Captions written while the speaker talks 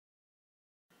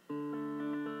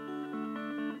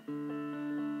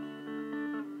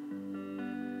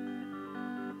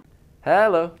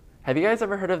Hello. Have you guys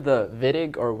ever heard of the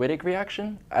Wittig or Wittig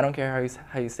reaction? I don't care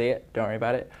how you say it. Don't worry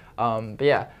about it. But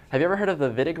yeah, have you ever heard of the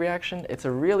Wittig reaction? It's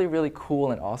a really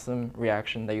cool and awesome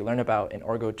reaction that you learn about in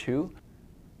Orgo 2.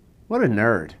 What a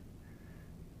nerd.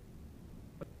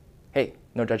 Hey,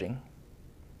 no judging.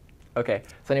 Okay,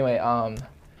 so anyway,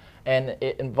 and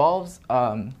it involves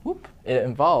a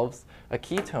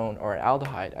ketone or an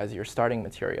aldehyde as your starting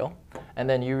material, and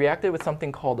then you react it with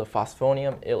something called a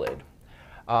phosphonium ylide,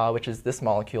 which is this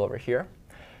molecule over here.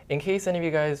 In case any of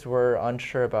you guys were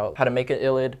unsure about how to make an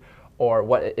ylide or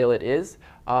what an ylide is,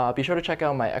 be sure to check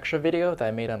out my extra video that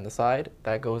I made on the side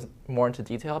that goes more into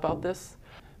detail about this.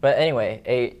 But anyway,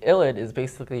 a ylide is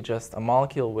basically just a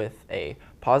molecule with a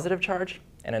positive charge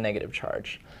and a negative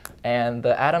charge. And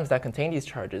the atoms that contain these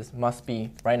charges must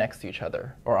be right next to each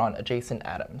other or on adjacent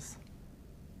atoms.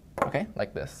 Okay,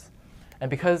 like this. And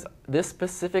because this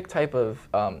specific type of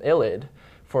ylide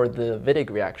for the Wittig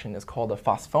reaction is called a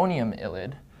phosphonium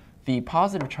ylide, the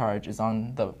positive charge is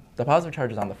on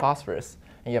the phosphorus,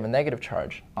 and you have a negative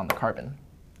charge on the carbon.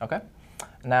 Okay?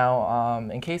 Now,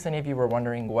 in case any of you were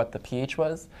wondering what the pH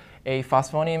was, a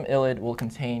phosphonium ylide will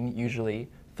contain usually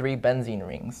 3 benzene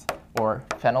rings or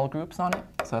phenyl groups on it,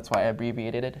 so that's why I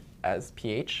abbreviated it as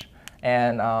pH.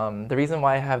 And the reason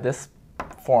why I have this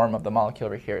form of the molecule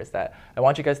over here is that I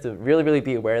want you guys to really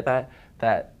be aware that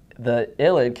the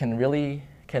ylide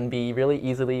can be really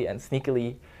easily and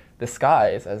sneakily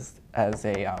disguised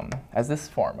as this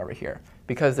form over here,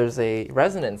 because there's a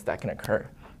resonance that can occur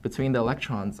between the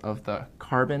electrons of the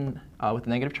carbon with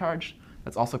negative charge.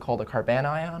 That's also called a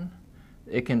carbanion.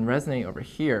 It can resonate over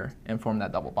here and form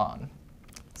that double bond.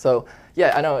 So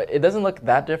yeah, I know it doesn't look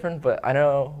that different, but I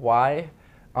know why.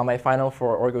 On my final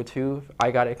for Orgo 2, I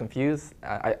got it confused.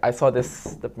 I saw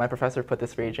this, my professor put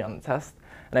this reagent on the test,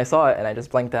 and I saw it and I just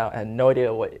blanked out. I had no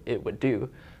idea what it would do.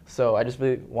 So I just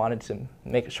really wanted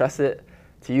to stress it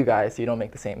to you guys so you don't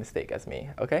make the same mistake as me,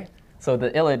 okay? So the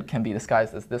ylide can be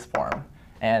disguised as this form,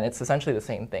 and it's essentially the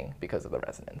same thing because of the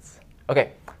resonance.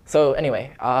 Okay, so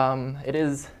anyway, it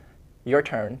is your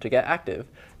turn to get active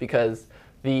because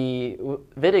the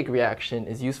Wittig reaction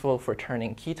is useful for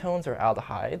turning ketones or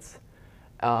aldehydes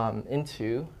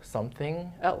into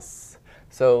something else.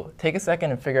 So take a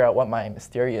second and figure out what my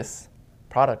mysterious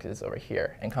product is over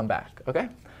here and come back, okay?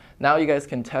 Now you guys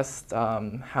can test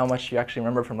how much you actually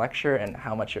remember from lecture and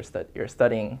how much your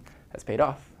studying has paid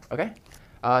off, okay?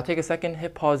 Take a second,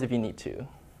 hit pause if you need to.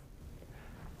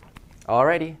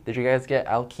 Alrighty, did you guys get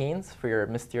alkenes for your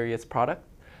mysterious product?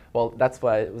 Well, that's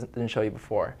what I didn't show you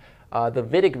before. The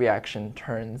Wittig reaction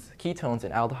turns ketones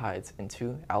and aldehydes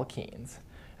into alkenes.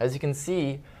 As you can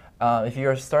see, if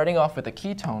you're starting off with a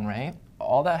ketone, right,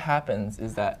 all that happens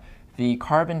is that the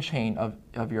carbon chain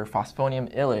of your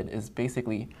phosphonium ylide is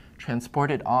basically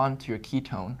transported onto your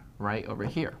ketone right over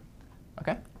here,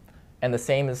 okay? And the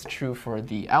same is true for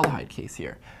the aldehyde case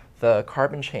here. The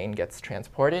carbon chain gets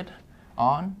transported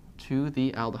on to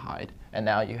the aldehyde, and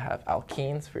now you have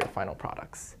alkenes for your final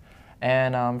products.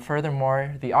 And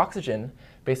furthermore, the oxygen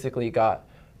basically got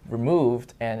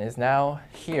removed and is now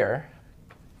here,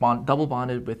 double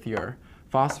bonded with your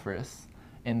phosphorus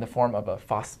in the form of a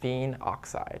phosphine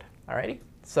oxide. Alrighty?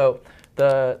 So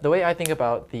the way I think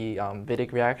about the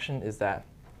Wittig reaction is that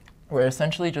we're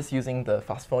essentially just using the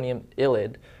phosphonium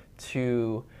ylide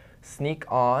to sneak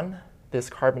on this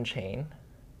carbon chain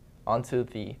onto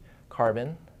the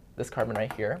carbon, this carbon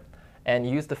right here, and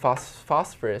use the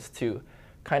phosphorus to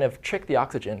kind of trick the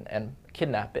oxygen and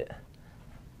kidnap it.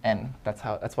 And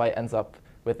that's why it ends up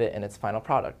with it in its final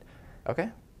product. Okay?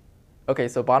 Okay,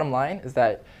 so bottom line is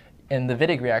that in the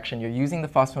Wittig reaction, you're using the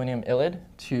phosphonium ylide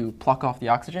to pluck off the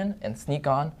oxygen and sneak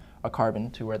on a carbon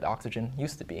to where the oxygen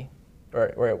used to be,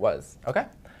 or where it was, okay?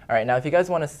 All right, now if you guys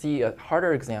want to see a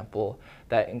harder example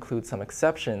that includes some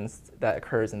exceptions that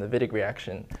occurs in the Wittig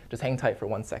reaction, just hang tight for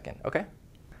 1 second, okay?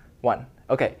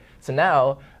 Okay, so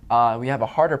now we have a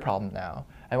harder problem now.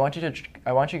 I want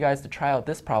you guys to try out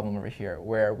this problem over here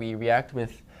where we react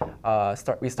with,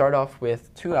 we start off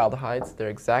with 2 aldehydes, they're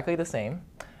exactly the same,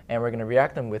 and we're going to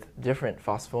react them with different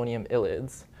phosphonium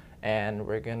ylides, and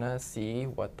we're going to see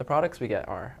what the products we get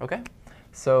are, okay?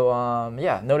 So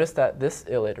yeah, notice that this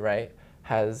ylide, right,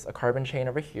 has a carbon chain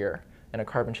over here and a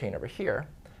carbon chain over here,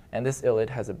 and this ylide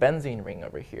has a benzene ring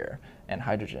over here and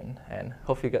hydrogen. And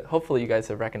hopefully you guys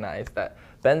have recognized that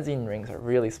benzene rings are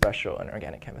really special in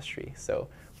organic chemistry. So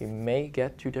we may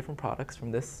get 2 different products from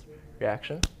this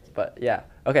reaction. But yeah,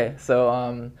 okay,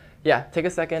 so yeah, take a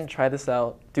second, try this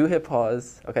out, do hit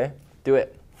pause, okay? Do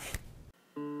it.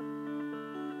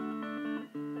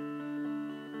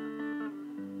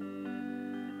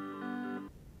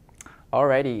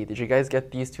 Alrighty, did you guys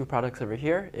get these two products over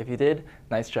here? If you did,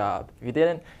 nice job. If you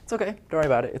didn't, it's okay, don't worry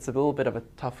about it. It's a little bit of a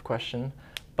tough question.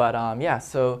 But yeah,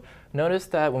 so notice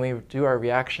that when we do our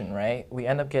reaction, right, we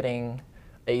end up getting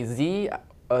a Z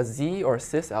or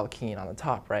cis alkene on the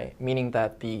top, right? Meaning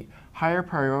that the higher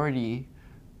priority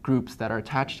groups that are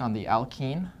attached on the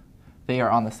alkene, they are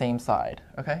on the same side,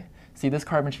 okay? See, this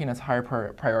carbon chain has higher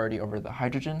priority over the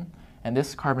hydrogen, and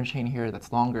this carbon chain here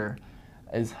that's longer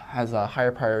has a higher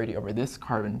priority over this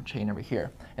carbon chain over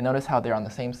here. And notice how they're on the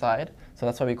same side, so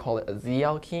that's why we call it a Z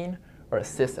alkene or a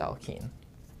cis alkene.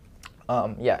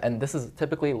 Yeah, and this is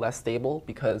typically less stable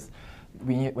because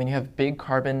when you have big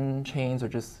carbon chains or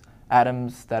just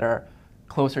atoms that are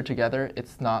closer together,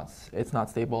 it's not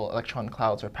stable. Electron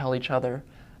clouds repel each other,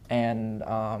 and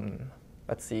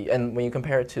let's see. And when you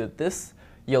compare it to this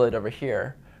Ylide over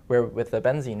here, where with the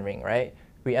benzene ring, right,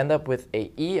 we end up with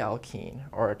a E alkene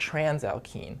or a trans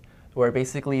alkene, where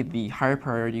basically the higher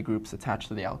priority groups attached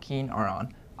to the alkene are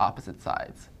on opposite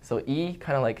sides. So E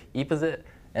kind of like opposite,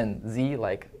 and Z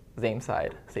like same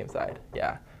side.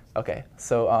 Yeah. Okay.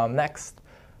 So next,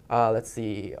 let's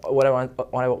see. What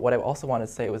I also want to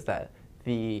say was that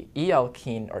the E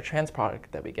alkene or trans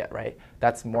product that we get, right,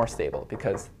 that's more stable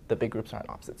because the big groups are on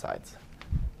opposite sides.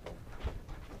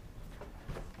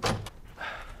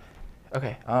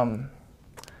 Okay.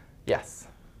 Yes.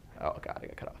 Oh God, I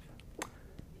got cut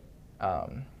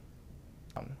off.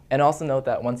 And also note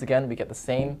that once again we get the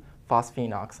same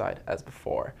phosphine oxide as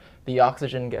before. The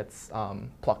oxygen gets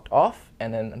plucked off,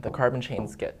 and then the carbon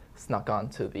chains get stuck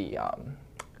onto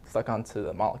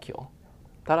the molecule.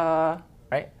 Ta-da!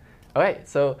 Right? Okay,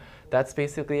 so that's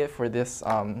basically it for this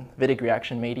Wittig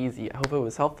reaction made easy. I hope it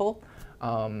was helpful.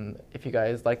 If you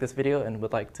guys like this video and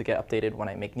would like to get updated when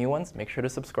I make new ones, make sure to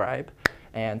subscribe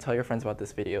and tell your friends about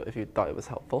this video if you thought it was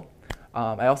helpful.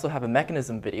 I also have a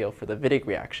mechanism video for the Wittig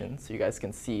reaction, so you guys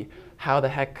can see how the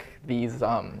heck the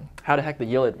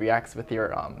Ylide reacts with your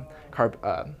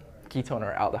ketone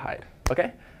or aldehyde.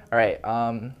 Okay? All right.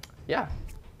 Yeah.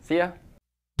 See ya.